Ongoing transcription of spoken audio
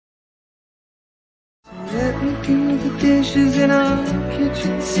Let me do the dishes in our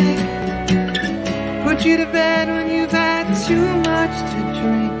kitchen sink. Put you to bed when you've had too much to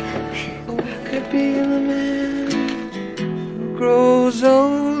drink. Oh, I could be the man who grows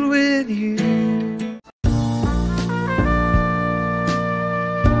old with you.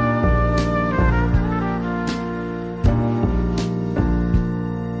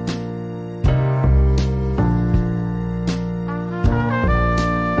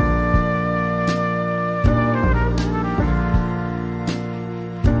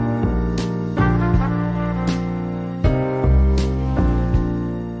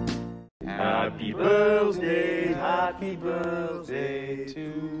 Happy birthday to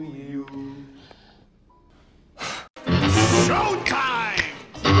you. Showtime!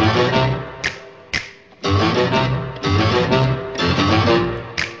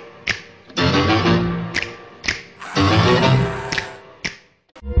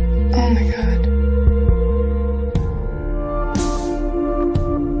 Oh my God.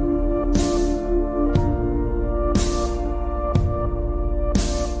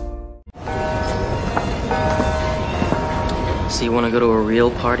 So you want to go to a real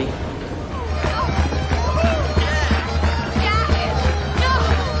party?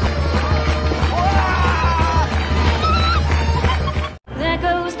 There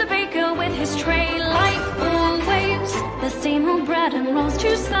goes the baker with his tray, like always. The same old bread and rolls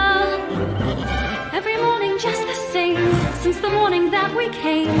to serve. Every morning just the same, since the morning that we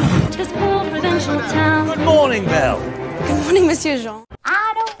came to this poor provincial town. Good morning, Belle. Good morning, Monsieur Jean.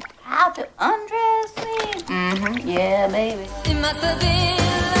 I don't have to undress me. Yeah, baby. It must have been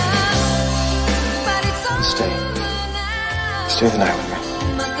love, but it's all Stay. Stay the night with me.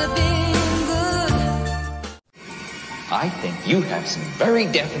 must have been good. I think you have some very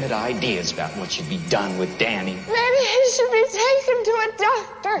definite ideas about what should be done with Danny. Maybe he should be taken to a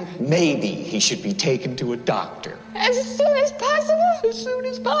doctor Maybe he should be taken to a doctor. as soon as possible. As soon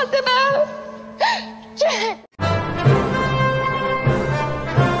as possible. Jack.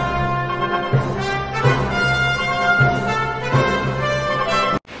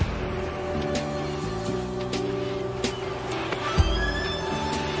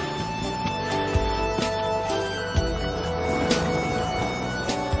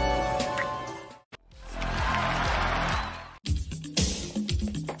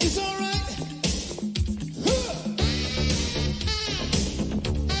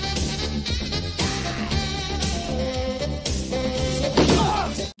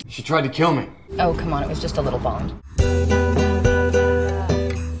 She tried to kill me. Oh, come on, it was just a little bond.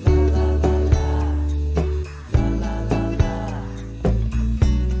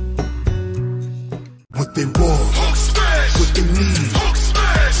 What they want, Hulk smash. What they need, Hulk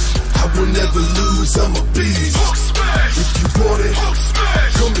smash. I will never lose, I'm a beast, Hulk smash. If you want it, Hulk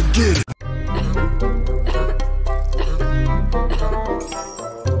smash. Come and get it.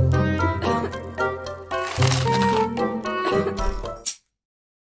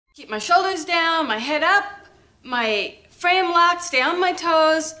 Keep my shoulders down, my head up, my frame locked, stay on my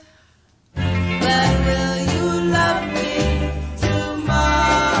toes. But will you love me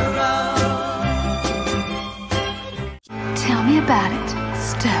tomorrow? Tell me about it,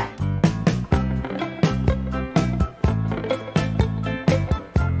 Step.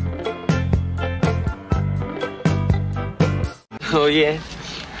 Oh yeah?